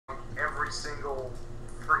every single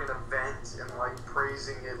friggin' event and like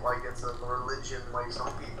praising it like it's a religion like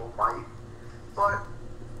some people might. But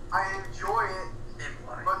I enjoy it.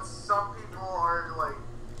 But some people are like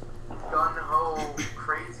gun-ho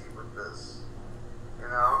crazy with this. You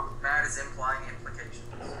know? Matt is implying implications.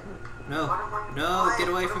 No, no, get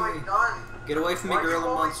away from me. Get away from me,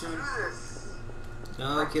 Gorilla Monsoon.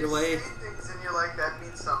 No, get away. Things and you're like, that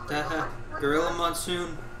means something. Gorilla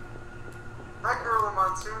Monsoon. Not Gorilla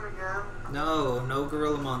Monsoon again. No, no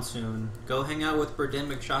Gorilla Monsoon. Go hang out with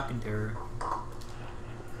Birdemic Shock and Terror.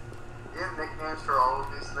 You have nicknames for all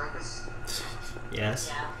of these things?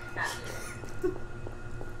 Yes. Yeah, kind of.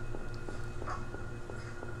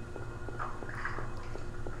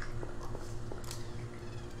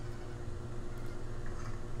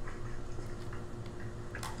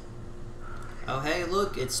 Oh hey,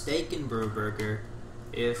 look, it's Steak and Brew Burger.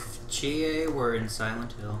 If Chie were in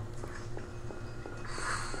Silent Hill.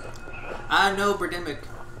 I know, Birdemic.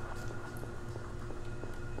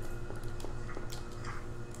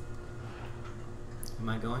 Am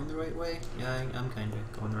I going the right way? Yeah, I'm kind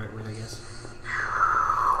of going the right way, I guess.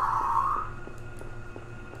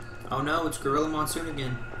 Oh no, it's Gorilla Monsoon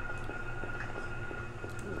again.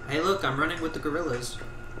 Hey look, I'm running with the gorillas.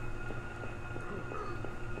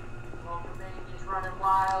 Running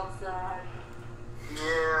wild, son. Yeah.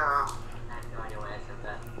 I have no idea why I said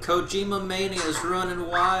that. Kojima Mania is running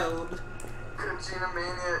wild. Kojima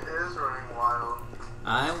Mania is running wild.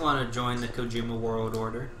 I want to join the Kojima World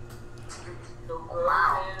Order.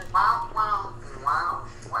 Wow. Wow, wow, wow,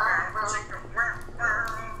 wow.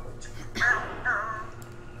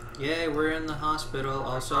 Yay, we're in the hospital.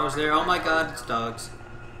 Also, I was there. Oh my god, it's dogs.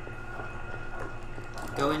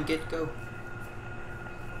 Go and get go.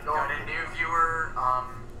 Got a new viewer,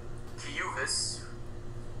 Kiyuvis.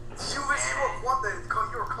 You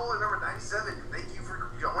were caller number 97. Thank you for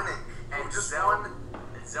joining. And just Zell, won.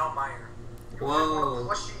 Zell Meyer. Whoa.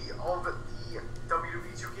 Plushie of the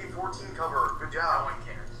WWE 2K14 cover. Good No job. one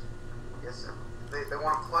cares. Yes, sir. They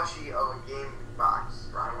want a plushie of a game box,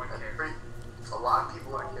 right? No one cares. A lot of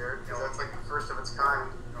people don't care because that's like the first of its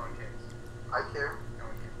kind. No one cares. I care. No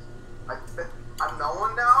one cares. I'm no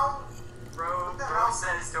one now. Bro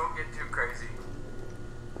says don't get too crazy.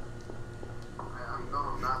 I'm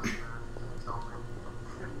not. Tell me.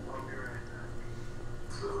 I'll be right back.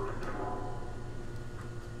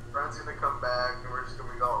 Brian's gonna come back and we're just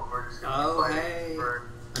gonna go. We're just gonna Oh, be fighting hey. for.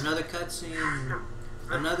 Another cutscene.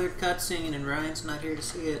 Another cutscene, and Ryan's not here to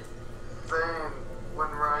see it. Then when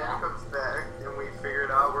Ryan comes back and we figure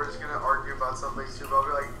it out, we're just gonna argue about something stupid. I'll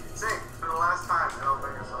be like, "Sing for the last time," and I'll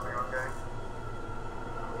think of something. Okay.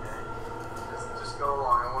 Just go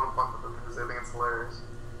along. I want to fuck with them because I think it's hilarious.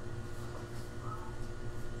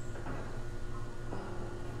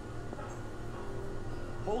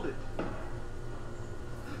 Hold it.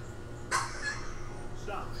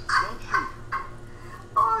 Stop. Don't shoot.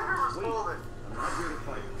 All I heard was Wait. hold it. I'm not here to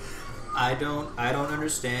fight. I don't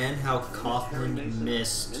understand how Kaufman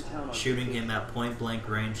missed shooting him at point blank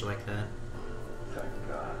range like that. Thank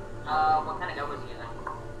God. What kind of gun was he using?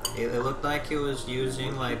 It looked like he was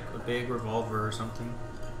using like a big revolver or something.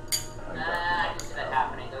 I can see that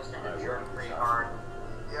happening. Those tend to jerk pretty hard.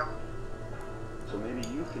 Yep. So maybe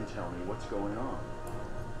you can tell me what's going on.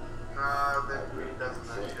 Nah, that really doesn't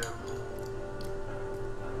shit.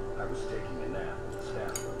 I was taking a nap in the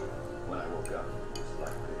staff room. When I woke up, it was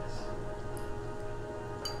like this.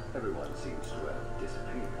 Everyone seems to have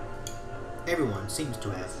disappeared. Everyone seems to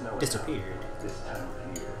have disappeared. This time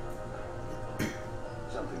of year,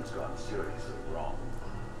 something's gone seriously wrong.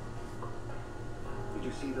 Did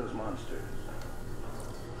you see those monsters?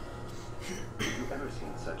 Have you ever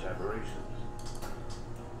seen such aberrations?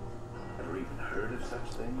 Ever even heard of such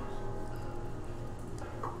things?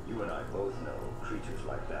 You and I both know creatures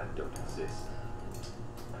like that don't exist.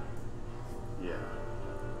 Yeah.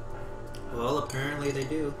 Well, apparently they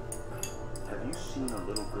do. Have you seen a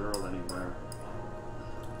little girl anywhere?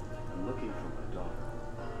 I'm looking for my daughter.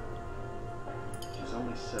 She's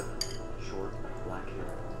only 7, short, black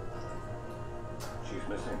hair. She's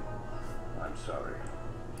missing. I'm sorry.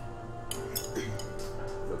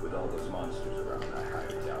 But with all those monsters around, I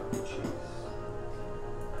highly doubt that she's...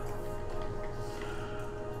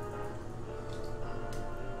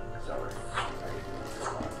 Sorry. I didn't mean to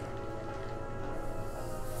lie.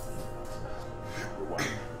 Your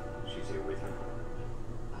wife, she's here with you.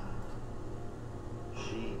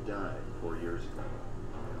 She died 4 years ago.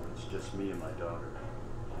 It's just me and my daughter.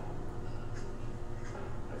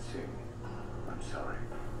 I see. I'm sorry.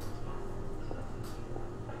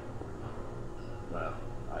 Well,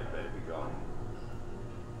 I'd better be going.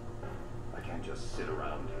 I can't just sit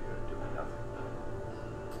around here doing nothing.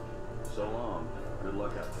 So long. Good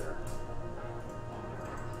luck out there.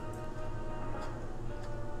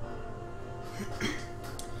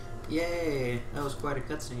 Yay! That was quite a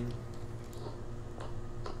cutscene.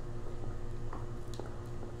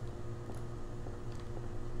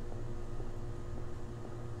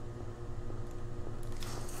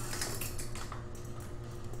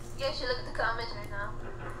 You guys should look at the comments right now.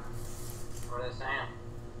 What are they saying?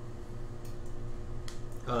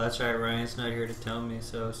 Oh, that's right. Ryan's not here to tell me,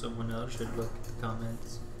 so someone else should look at the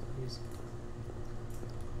comments, please.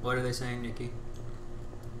 What are they saying, Nikki?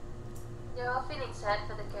 They're all feeling sad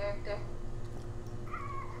for the character.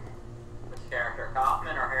 Which character?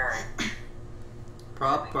 Kaufman or Harry?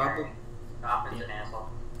 Probably. Kaufman's an asshole.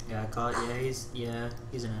 Yeah, I call it. Yeah,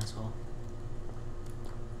 he's an asshole.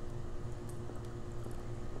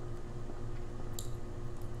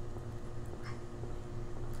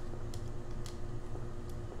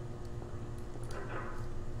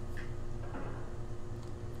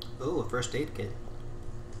 Oh, a first aid kit.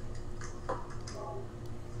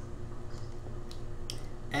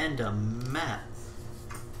 And a map.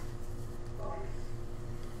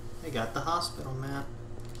 They got the hospital map.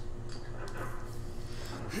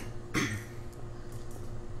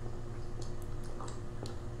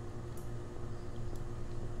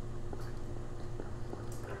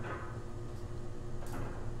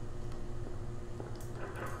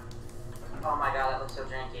 Oh my god, that looks so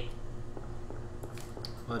janky.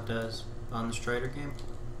 What does? On the Strider game?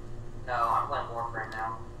 No, I'm playing Warframe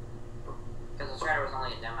now. Because the Strider was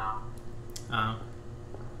only a demo. Oh.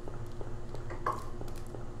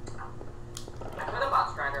 I could have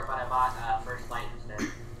bought Strider, but I bought First Light instead.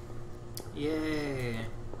 Yay.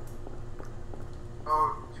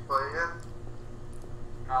 Oh, did you play it?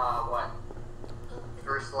 What?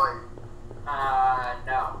 First Light.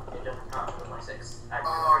 No. It doesn't come until the 26th. I Oh,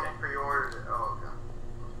 pre-ordered you it. pre-ordered it. Oh, okay.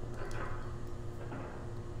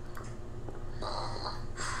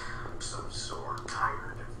 I'm so sore and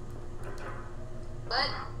tired. But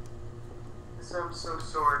I'm so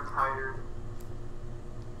sore and tired.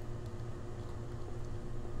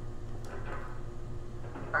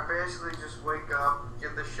 I basically just wake up,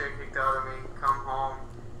 get the shit kicked out of me, come home,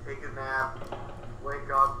 take a nap, wake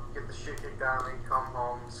up, get the shit kicked out of me, come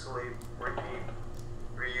home, sleep, repeat,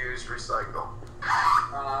 reuse, recycle.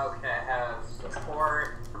 Okay, I have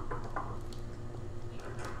support.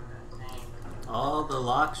 All the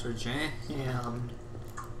locks are jammed.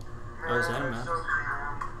 Oh, is that a map?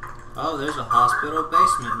 Oh, there's a hospital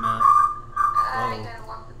basement map. I Oh. gotta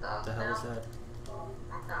walk the dog What the hell now. is that?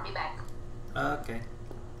 I'll be back. Okay.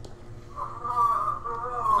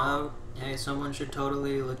 Oh, hey, someone should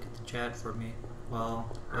totally look at the chat for me while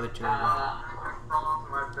other two are I crawl off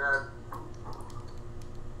my bed.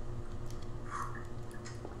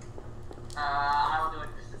 I will do it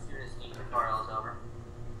just as soon as the tutorial is over.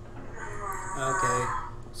 Okay.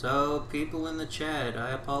 So, people in the chat,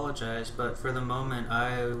 I apologize, but for the moment,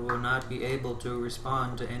 I will not be able to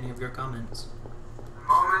respond to any of your comments. The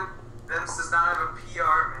moment, Vince does not have a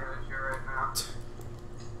PR manager right now.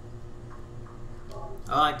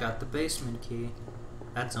 Oh, I got the basement key.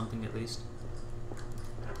 That's something at least.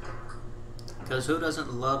 Because who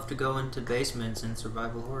doesn't love to go into basements in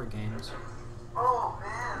survival horror games? Oh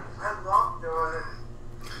man, I love doing it.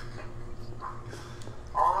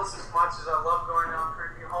 Almost as much as I love going down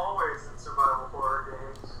creepy hallways in survival horror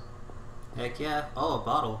games. Heck yeah. Oh, a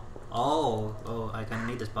bottle. Oh, I kinda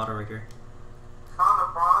need this bottle right here. Found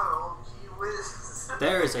a bottle, gee whiz.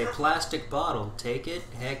 There is a plastic bottle. Take it?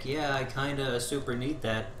 Heck yeah, I kinda super need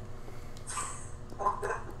that.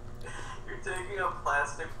 You're taking a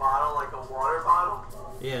plastic bottle like a water bottle?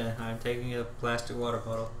 Yeah, I'm taking a plastic water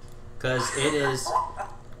bottle. Because it is,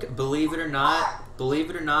 believe it or not,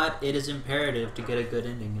 it is imperative to get a good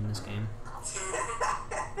ending in this game. It's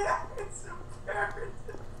imperative.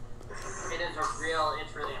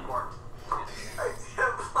 It's really important. I did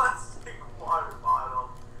a plastic water bottle.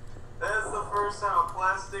 That is the first time a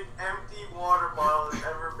plastic empty water bottle has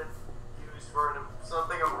ever been used for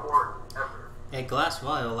something important, ever. A glass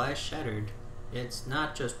vial I shattered. It's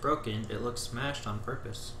not just broken, it looks smashed on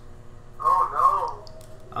purpose. Oh no.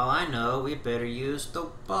 Oh, I know, we better use the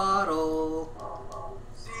bottle.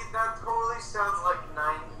 See, that totally sounds like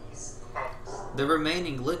 90s text. The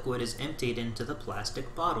remaining liquid is emptied into the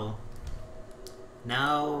plastic bottle.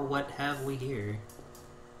 Now, what have we here?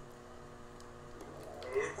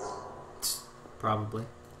 It's... Probably.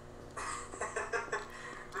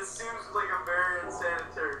 This seems like a very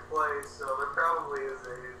unsanitary place, so there probably is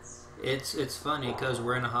AIDS. It's funny, because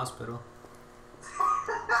we're in a hospital.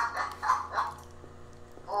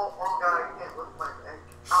 Oh god, I can't lift my neck.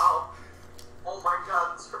 Ow. Oh my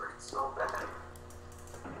god, this hurts so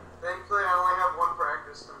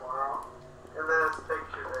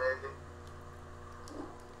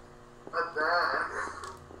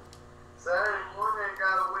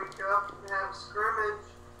up and have a scrimmage.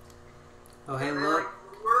 Oh, hey, And they look.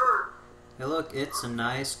 like the word. Hey, look. It's a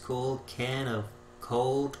nice, cool can of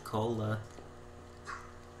cold cola.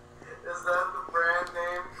 Is that the brand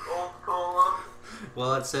name? Cold Cola?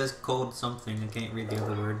 Well, it says cold something. I can't read the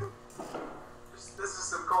other word. This is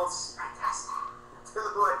some cold Sprite-tastic.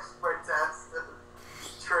 Like Sprite-tastic.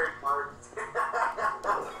 Trademark.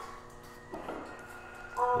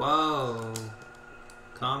 Whoa.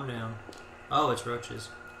 Calm down. Oh, it's roaches.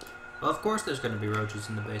 Well, of course there's going to be roaches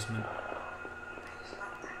in the basement.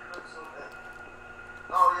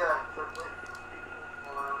 Oh, yeah.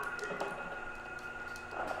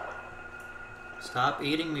 Stop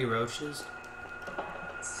eating me, roaches.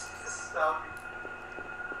 Stop.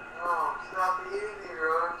 Oh, stop eating me,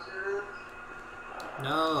 roaches.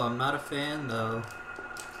 No, I'm not a fan, though.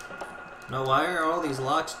 No, why are all these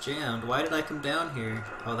locks jammed? Why did I come down here?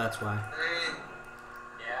 Oh, that's why. Hey,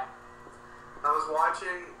 Yeah. I was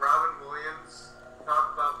watching Robin Williams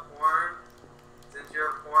talk about porn. Since you're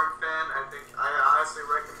a porn fan, I honestly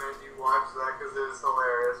recommend you watch that because it is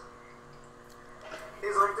hilarious.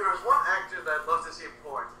 He's like, there was one actor that I'd love to see in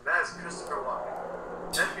porn. That is Christopher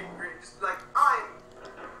Walken. That'd be great. Just like, I'm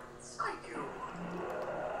inside you.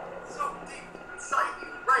 So deep inside you.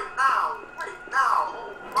 Right now. Right now.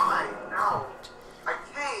 Oh my. Now. I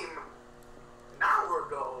came an hour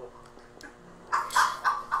ago.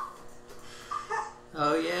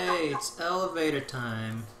 Oh, yay, it's elevator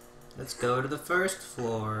time. Let's go to the first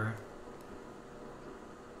floor.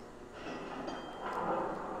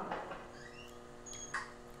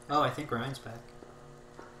 Oh, I think Ryan's back.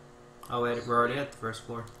 Oh, wait, we're already at the first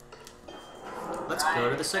floor. Let's go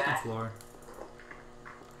to the second floor.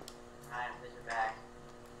 Ryan, please be back.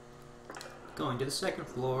 Going to the second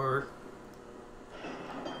floor.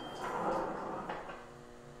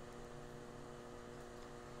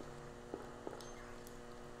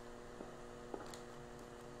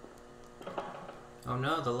 Oh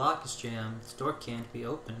no, the lock is jammed. This door can't be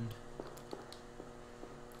opened.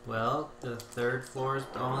 Well, the third floor is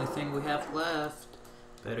the only thing we have left.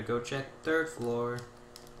 Better go check the third floor.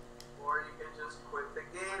 Or you can just quit the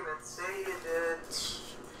game and say you did.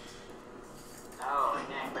 Oh, I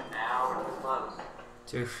can't quit now. We're close.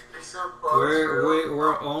 Dude, You're so close.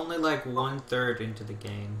 we're only like 1/3 into the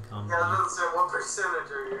game. Come Yeah, I on. was gonna say, what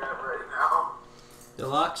percentage are you at right now? The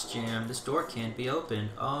lock's jammed. This door can't be opened.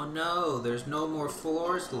 Oh no, there's no more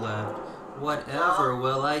floors left. Whatever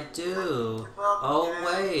will I do? Oh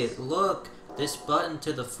wait, look. This button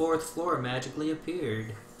to the 4th floor magically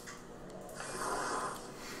appeared.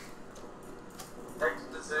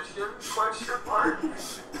 Exposition? Question mark?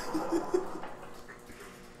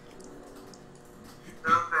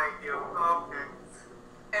 No, thank you. Okay.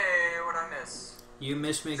 Hey, what'd I miss? You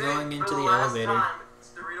missed me Zane, going into for the last elevator. Time, this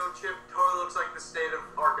Dorito chip totally looks like the state of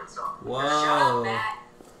Arkansas. Shut up, Whoa. Matt.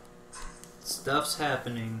 Stuff's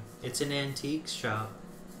happening. It's an antique shop.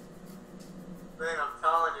 Man, I'm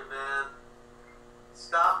telling you, man.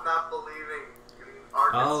 Stop not believing in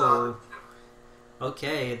Arkansas. Oh.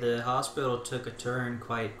 Okay, the hospital took a turn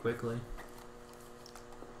quite quickly.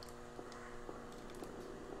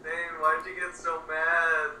 Man, why'd you get so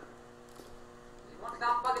mad? You want to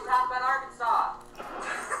stop fucking talking about Arkansas?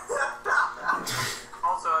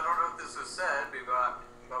 Also, I don't know if this was said,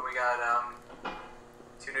 but we got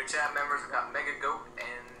 2 new chat members. We got Mega Goat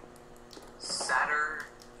and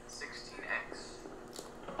Saturn16X.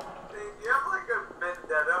 Hey, do you have like a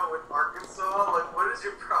vendetta with Arkansas? Like, what is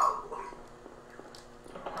your problem?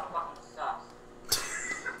 That fucking sucks.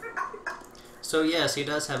 So yes, he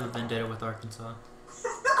does have a vendetta with Arkansas.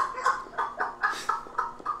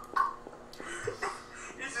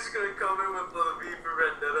 He's just gonna come in with the V for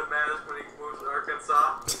Vendetta mask when he moves to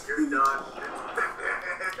Arkansas. You're done.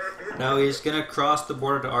 No, he's gonna cross the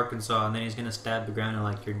border to Arkansas and then he's gonna stab the ground and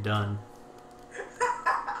like, you're done. He's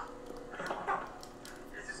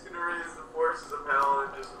just gonna raise the forces of hell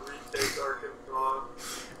and just retake Arkansas.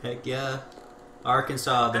 Heck yeah.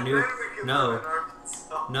 Arkansas, the And new... then we can live No. in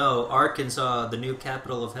Arkansas. No, Arkansas, the new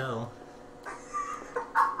capital of hell.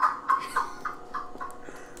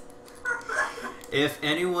 If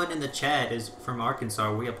anyone in the chat is from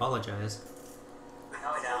Arkansas, we apologize.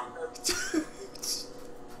 No, we don't.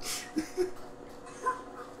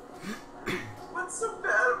 What's so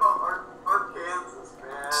bad about Arkansas,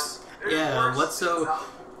 man? There's Yeah, worse what's states so... out-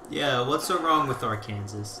 Yeah, what's so wrong with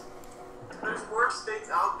Arkansas? There's worse states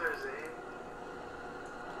out there, Zane.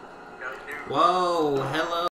 You got a new Whoa, hello.